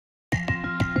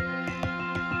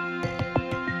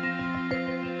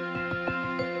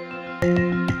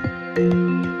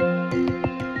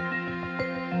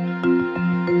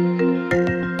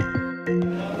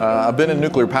I've been in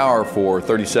nuclear power for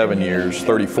 37 years,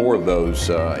 34 of those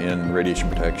in radiation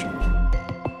protection.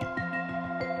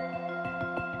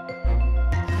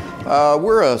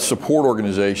 We're a support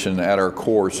organization at our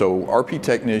core, so RP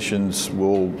technicians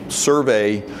will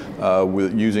survey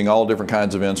using all different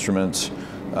kinds of instruments,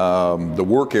 the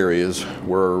work areas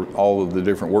where all of the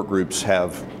different work groups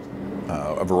have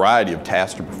a variety of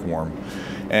tasks to perform,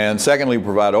 and secondly,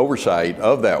 provide oversight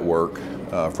of that work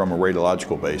from a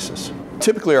radiological basis.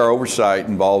 Typically our oversight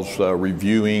involves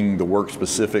reviewing the work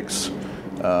specifics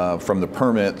from the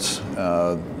permits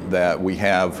that we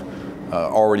have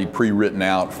already pre-written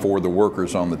out for the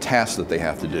workers on the tasks that they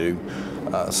have to do.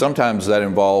 Sometimes that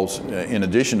involves, in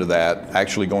addition to that,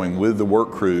 actually going with the work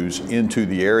crews into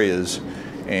the areas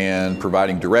and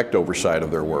providing direct oversight of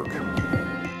their work.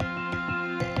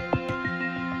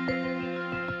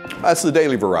 That's the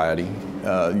daily variety.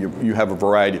 You have a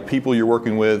variety of people you're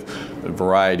working with, a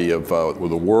variety of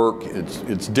the work.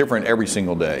 It's different every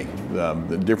single day.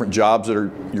 The different jobs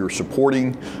that you're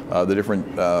supporting, the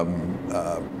different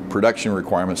production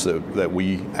requirements that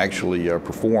we actually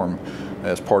perform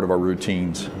as part of our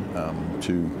routines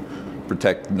to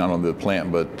protect not only the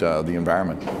plant but the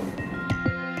environment.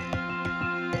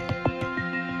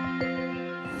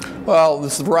 Well,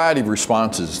 this is a variety of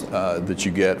responses that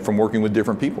you get from working with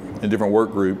different people in different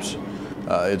work groups.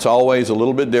 It's always a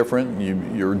little bit different.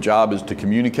 Your job is to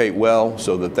communicate well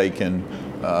so that they can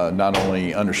not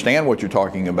only understand what you're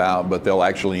talking about, but they'll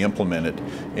actually implement it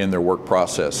in their work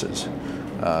processes.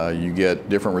 You get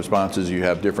different responses. You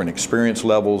have different experience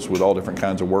levels with all different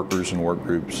kinds of workers and work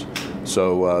groups.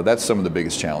 So that's some of the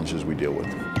biggest challenges we deal with.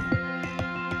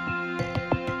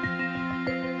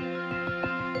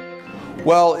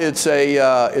 Well, it's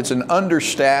an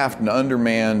understaffed and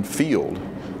undermanned field.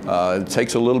 It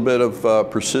takes a little bit of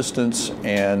persistence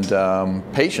and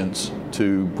patience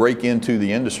to break into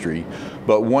the industry,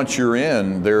 but once you're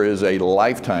in, there is a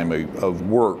lifetime of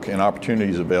work and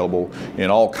opportunities available in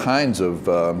all kinds of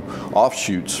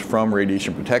offshoots from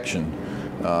radiation protection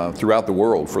throughout the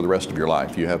world for the rest of your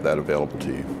life. You have that available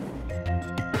to you.